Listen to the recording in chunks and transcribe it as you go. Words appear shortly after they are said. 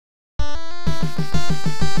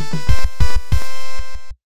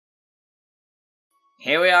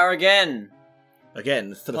Here we are again.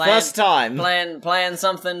 Again, for the first time. Playing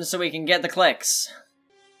something so we can get the clicks.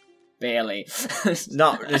 Barely. It's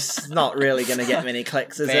not really going to get many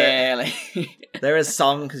clicks, is Barely. it? There is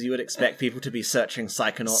some, because you would expect people to be searching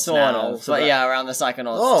Psychonauts sort now. of, but yeah, around the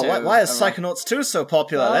Psychonauts. Oh, 2. why is Psychonauts 2 so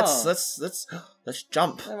popular? Oh. Let's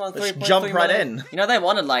jump. Let's 3.3 jump right million. in. You know, they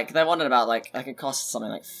wanted about it cost something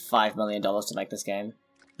like $5 million to make this game.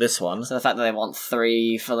 This one. So the fact that they want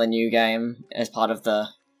 3 for the new game as part of the...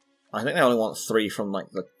 I think they only want 3 from like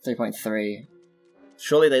the... 3.3.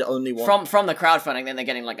 Surely they only want... From the crowdfuding, then they're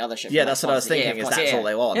getting like other shit. Yeah, that's what I was thinking, is that's all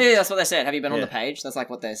they want. Yeah, that's what they said. Have you been on the page? That's like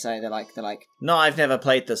what they say. They're like... No, I've never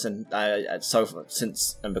played this, and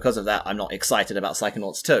because of that, I'm not excited about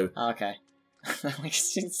Psychonauts 2. Oh, okay.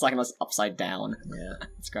 Psychonauts upside down. Yeah.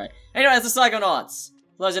 It's great. Anyway, it's the Psychonauts.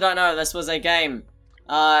 For those who don't know, this was a game.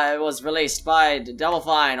 It was released by Double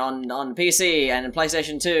Fine on PC and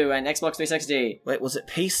PlayStation 2 and Xbox 360. Wait, was it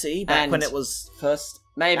PC back when it was first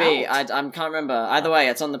Maybe. out? I can't remember. Either way,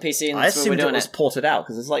 it's on the PC and I that's where we're assumed doing it was ported out,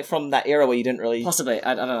 because it's like from that era where you didn't really... Possibly.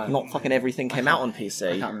 I don't know. Not fucking everything came out on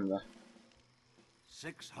PC. I can't remember.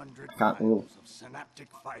 600 Can't- grams of synaptic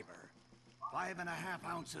fiber, 5.5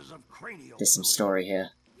 ounces of cranial There's some story here.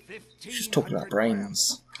 She's talking about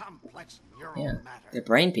brains. complex neural Yeah. matter. They're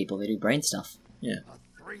brain people. They do brain stuff. Yeah.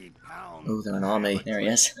 A 3-pound Oh, they're an army. There he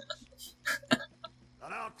is. But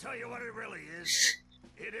I'll tell you what it really is.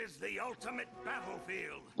 It is the ultimate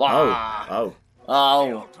battlefield. Wow. Oh. The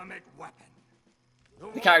Oh. ultimate weapon.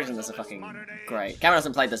 The characters in this are fucking great. Cameron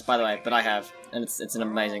hasn't played this, by the way, but I have, and it's an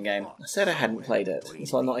amazing game. I said I hadn't played it.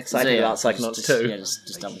 That's why I'm not excited So, yeah, about Psychonauts 2. Yeah,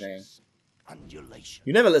 just double checking. Undulation.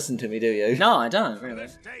 You never listen to me, do you? No, I don't, really.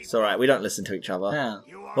 It's alright, we don't listen to each other. Yeah.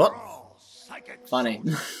 You are What? all psychic Funny.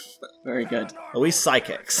 Very good. Are we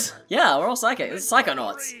psychics? Yeah, we're all psychic. It's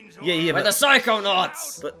Psychonauts. Yeah, We're the but...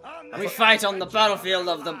 Psychonauts! but We fight on the battlefield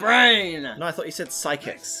of the brain! no, I thought you said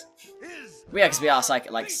psychics. We actually are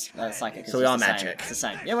psychic, psychic. So we are magic. It's the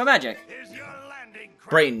same. Yeah, we're magic. is your landing craft.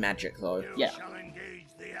 Brain magic, though. Yeah. You shall engage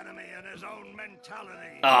the enemy in his own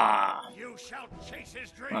mentality. Ah. You shall chase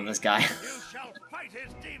his dreams. Love this guy. You shall fight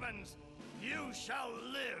his demons. You shall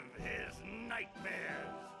live his nightmares.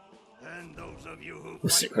 And those of you who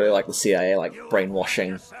It's fight really like the CIA, like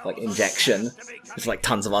brainwashing, like injection. It's like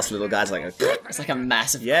tons of us little guys like... It's like a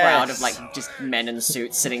massive Yes. crowd of like just men in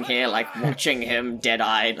suits sitting here like watching him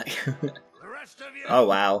dead-eyed. Like, the rest of you Oh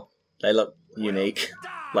wow, they look unique.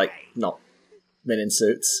 Like, not men in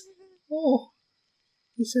suits. Oh,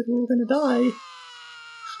 you said we were gonna die.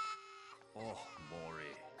 Oh, Maury.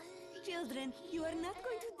 Children, you are not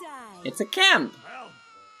going to die. it's a camp! Well,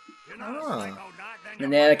 you're not Ah. a psychonaut, then And you're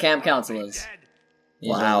they're the probably camp already counselors. dead. These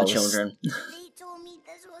are Wow, the this- children. They told me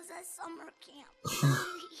this was a summer camp.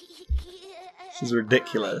 This is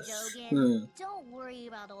ridiculous. Hmm. Don't worry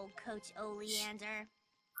about old Coach Oleander.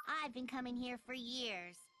 I've been coming here for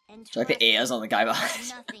years. And Like the ears on the guy behind.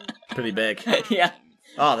 nothing Pretty big. Yeah.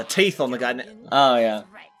 Oh, the teeth on the guy. Oh, yeah.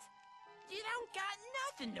 Right. You don't got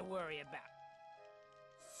nothing to worry about.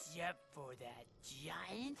 Except for that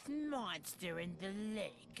giant monster in the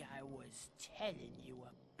lake I was telling you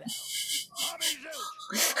about. Bobby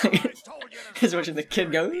Zeus, I told you to He's watching the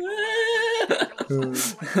kid go.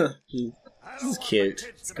 This is cute.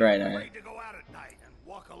 It's great, eh? afraid to go out at night and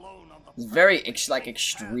walk alone on the It's very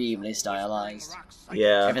extremely stylized.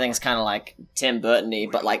 Yeah. Everything's kind of like Tim Burton-y,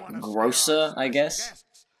 but like grosser, I guess.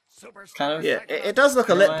 Kind of. Yeah, it does look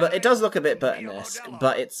it does look a bit Burton-esque,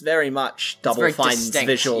 but it's very much Double Very Fine's distinct,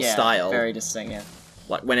 visual yeah, style. Very distinct, yeah.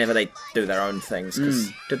 Like whenever they do their own things.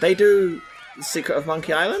 'Cause did they do Secret of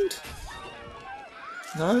Monkey Island?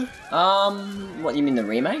 No? What, you mean the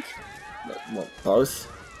remake? What,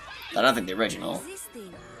 both? I don't think the original. This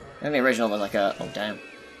thing. I think the original was like a... Oh, damn.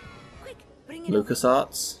 Quick, bring it over.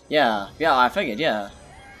 LucasArts? Yeah, I figured, yeah.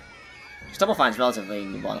 'Cause Double Fine's relatively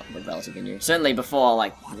new. Certainly before,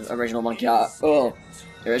 like, the original the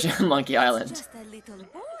original Monkey Island. Just a little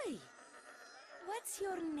boy. What's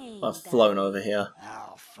your name? I've flown over here.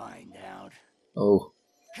 I'll find out. Oh,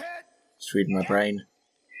 Get it's reading my brain.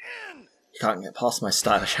 in! You can't get past my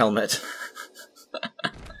stylish helmet.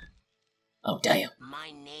 Oh, damn. My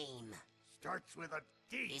name Starts with a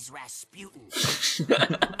D. is Rasputin.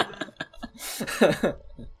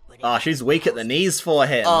 Ah, she's weak at the knees for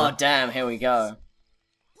him. Oh, damn, here we go.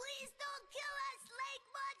 Please don't kill us,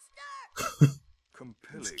 lake monster!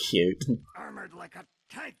 Compelling. Cute. Armored like a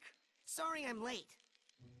tank. Sorry I'm late.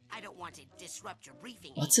 I don't want to disrupt your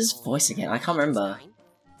briefing. What's his voice again? I can't remember.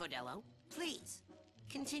 Vodello, please,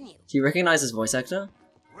 continue. Do you recognize his voice actor?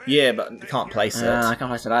 Yeah, but you can't place it. I can't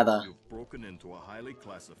place it either. You've broken into a highly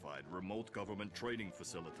classified remote government training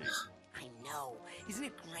facility. I know. Isn't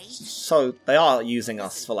it great? So they are using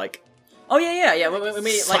us for like Oh yeah. We mean,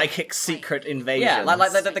 like, psychic secret invasions. yeah,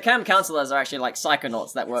 like the camp counselors are actually like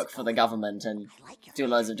psychonauts that work for the government and do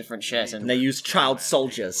loads of different shit. And And they use child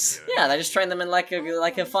soldiers. yeah, they just train them in like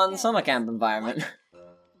a fun summer camp environment.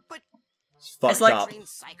 Fucked It's like- up. Train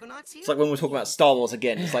Psychonauts here? It's like when we're talking about Star Wars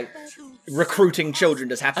again. It's like recruiting children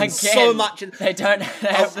just happens Again, so much. they don't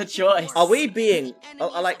have the choice. Are we being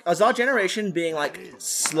like? Is our generation being like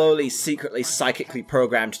slowly, secretly, psychically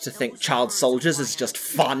programmed to think child soldiers is just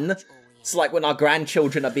fun? It's like when our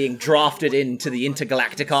grandchildren are being drafted into the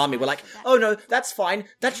intergalactic army, we're like, oh no, that's fine.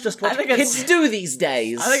 That's just what I think kids it's- do these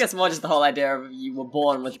days. I think it's more just the whole idea of you were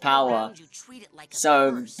born with power, You treat it like a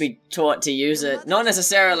so horse. be taught to use it. Not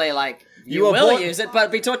necessarily like you were will born- use it,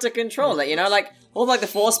 but be taught to control it. You know, like all like the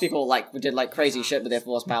Force people like did like crazy shit with their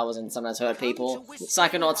Force powers and sometimes hurt people.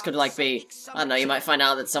 Psychonauts could like be, I don't know. You might find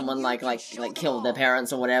out that someone like killed their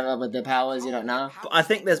parents or whatever with their powers. You don't know. But I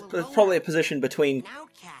think there's probably a position between An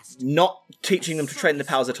outcast. not teaching them to train the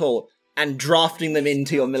powers at all and drafting them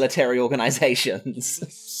into your military organizations.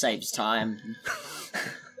 Saves time.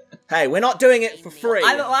 Hey, we're not doing it for free.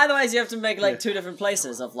 Otherwise, you have to make like two different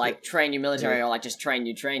places of like train you military or like just train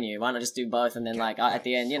you. Why not just do both and then like at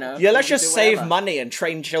the end, you know? Yeah, let's you just do save whatever. money and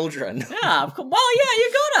train children. Yeah, of course. Well, yeah,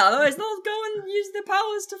 you gotta. Otherwise, they'll go and use their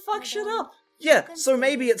powers to fuck shit up. Yeah, so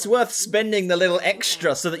maybe it's worth spending the little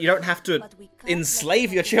extra so that you don't have to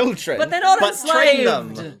enslave your children. But they're not train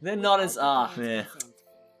enslaved. them. They're not Yeah,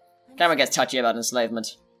 Cameron gets touchy about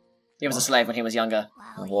enslavement. He was a slave when he was younger.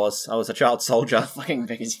 I was a child soldier. Fucking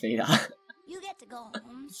big his feet are. You get to go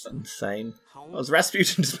home. Insane. I was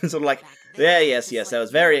Rasputin just been sort of like, yeah, yes, that was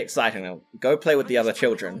very exciting. Now go play with the other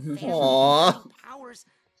children. Aww. Powers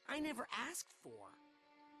I never asked for.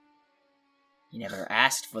 You never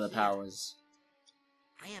asked for the powers.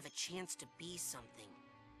 I have a chance to be something.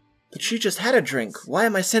 But she just had a drink. Why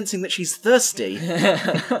am I sensing that she's thirsty?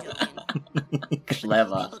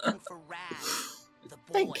 Clever. Looking for Raz, the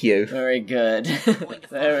boy. Thank you. Very good.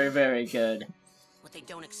 Very, very good. What they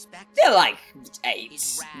don't expect. They're like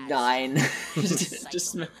 8, 9.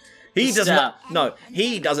 just He does Stop. not. No,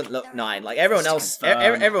 he doesn't look 9. Like everyone else,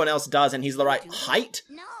 everyone else does, and he's the right height.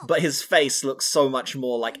 No. But his face looks so much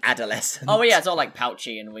more like adolescent. Oh yeah, it's all like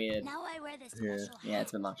pouchy and weird. Now I wear this special Yeah,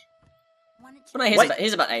 it's a bit much. Wanted to But no, Wait.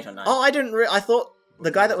 he's about 8 or 9. Oh, I didn't. I thought the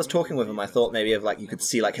guy that was talking with him. I thought maybe of like you could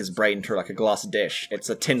see like his brain through like a glass dish. It's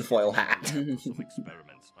a tinfoil hat. Some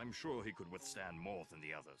experiments. I'm sure he could withstand more than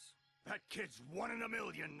the others. That kid's 1 in a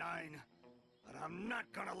million, 9. But I'm not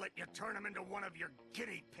gonna let you turn him into one of your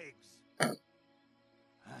guinea pigs.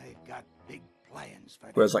 I've got big plans for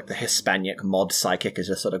Whereas like the Hispanic mod psychic is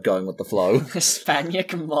just sort of going with the flow.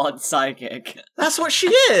 Hispanic mod psychic. That's what she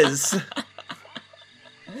is.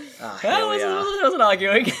 I Here we are. wasn't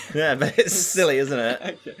arguing. Yeah, but it's silly, isn't it?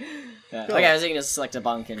 Okay. Yeah. Cool. Okay, so you can just select a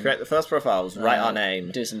bunk and Create the first profiles. Write our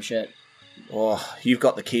name. do some shit. Oh, you've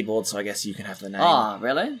got the keyboard, so I guess you can have the name. Oh,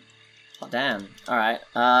 really? Oh, damn. Alright.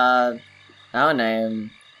 Our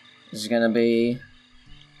name is gonna be...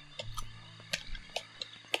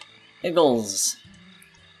 Eagles.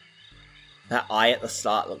 That I at the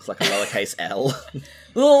start looks like a lowercase L.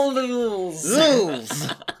 Eagles.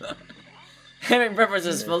 Zools. Having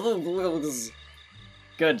preferences for Eagles.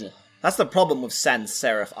 Good. That's the problem with sans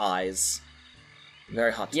serif eyes.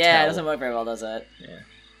 Very hard to Yeah, tell. it doesn't work very well, does it? Yeah.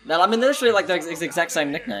 No, I mean, literally, like, the exact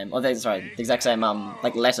same nickname. Or, sorry, the exact same,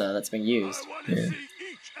 like, letter that's being used. I want to see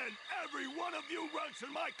each and every one of you runs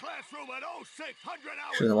in my classroom at 0600 hours.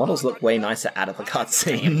 Actually, the models look way nicer out of the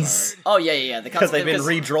cutscenes. Oh, yeah. The Because they've been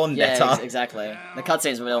redrawn yeah, better. exactly. The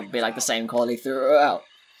cutscenes will be, like, the same quality throughout.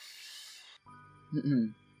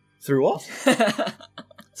 Through what?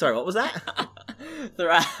 Sorry, what was that?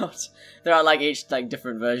 throughout, like, each, like,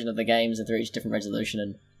 different version of the games and through each different resolution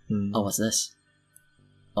and... Oh, what's this?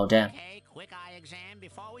 Oh, damn. Okay, quick eye exam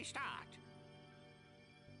before we start.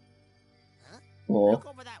 Or... Look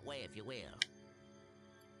over that way if you will.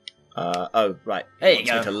 Oh, right. There you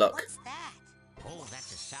Wants me go. to look. What's that? Oh,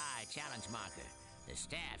 that's a psi challenge marker. The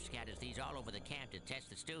staff scatters these all over the camp to test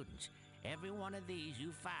the students. Every one of these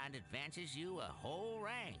you find advances you a whole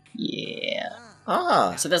rank. Yeah.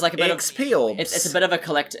 Ah, So there's, like, a bit of... XP orbs. It's a bit of a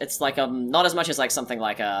collect... It's, like, not as much as, like, something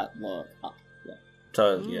like a... Well,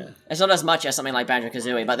 So, yeah. it's not as much as something like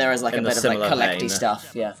Banjo-Kazooie, but there is, like, In a a bit of, like, similar collecty vein.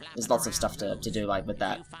 stuff. Yeah, there's lots of stuff to do, like, with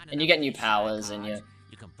that. And you get new powers, and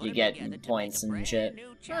you get points and shit.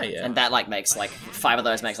 Oh, yeah. And that, like, makes, like, 5 of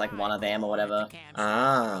those makes, like, 1 of them or whatever.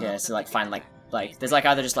 Ah. Yeah, so, like, find, like, Like, there's like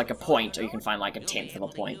either just like a point, or you can find like a tenth of a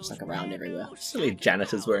point, just like around everywhere. Silly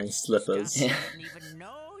janitors wearing slippers. Yeah.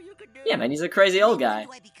 Yeah, man, he's a crazy old guy.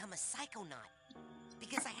 Do I become a psychonaut?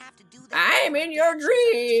 Because I have to do that. I'm in your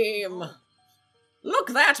dream! Look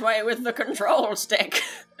that way with the control stick!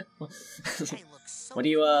 I look so What do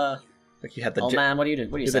you, Like you had the old man, what are you doing?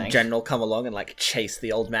 What are you the saying? general come along and like chase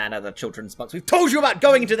the old man out of the children's bunks. We've told you about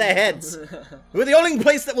going into their heads. We're the only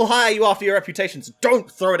place that will hire you after your reputations. Don't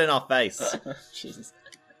throw it in our face. Jesus.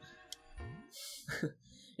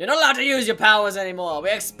 You're not allowed to use your powers anymore! We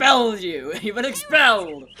expelled you! You've been expelled!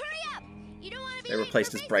 Hurry up! You don't want to be They late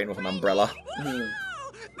replaced for his brain with an umbrella.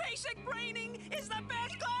 Basic braining is the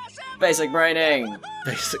best class ever! Basic braining!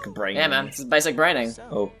 Basic brain. Yeah, man, this is basic braining. So,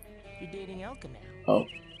 Oh. you're dating Elka now. Oh.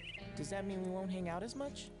 Does that mean we won't hang out as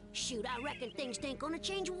much? Shoot, I reckon things ain't gonna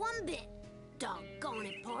change one bit. Doggone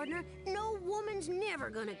it, partner. No woman's never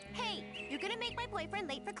gonna... Hey, you're gonna make my boyfriend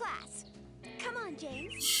late for class. Come on,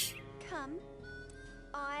 James. Come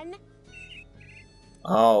on.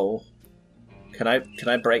 Oh. Can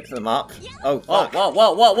I break them up? Oh, Whoa, fuck. whoa,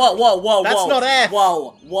 whoa, whoa, whoa, whoa, whoa, That's whoa. not F.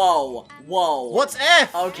 Whoa, whoa, whoa. What's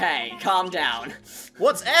F? Okay, calm down.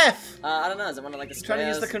 What's F? I don't know, is it one of like the Trying to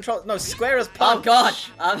use the squares? control. No, square is Oh punch.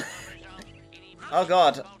 god! Oh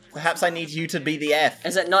god. Perhaps I need you to be the F.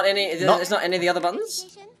 Is it not any, Not- it's not any of the other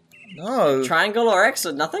buttons? No. Triangle or X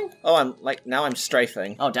or nothing? Oh, I'm like now I'm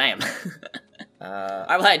strafing. Oh damn.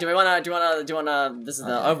 Alright, hey, do you wanna, this is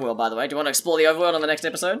the overworld by the way, do you wanna explore the overworld on the next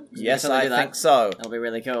episode? Yes, Totally I do that. think so. That'll be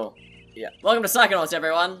really cool. Yeah. Welcome to Psychonauts,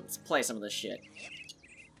 everyone. Let's play some of this shit.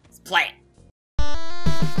 Let's play it.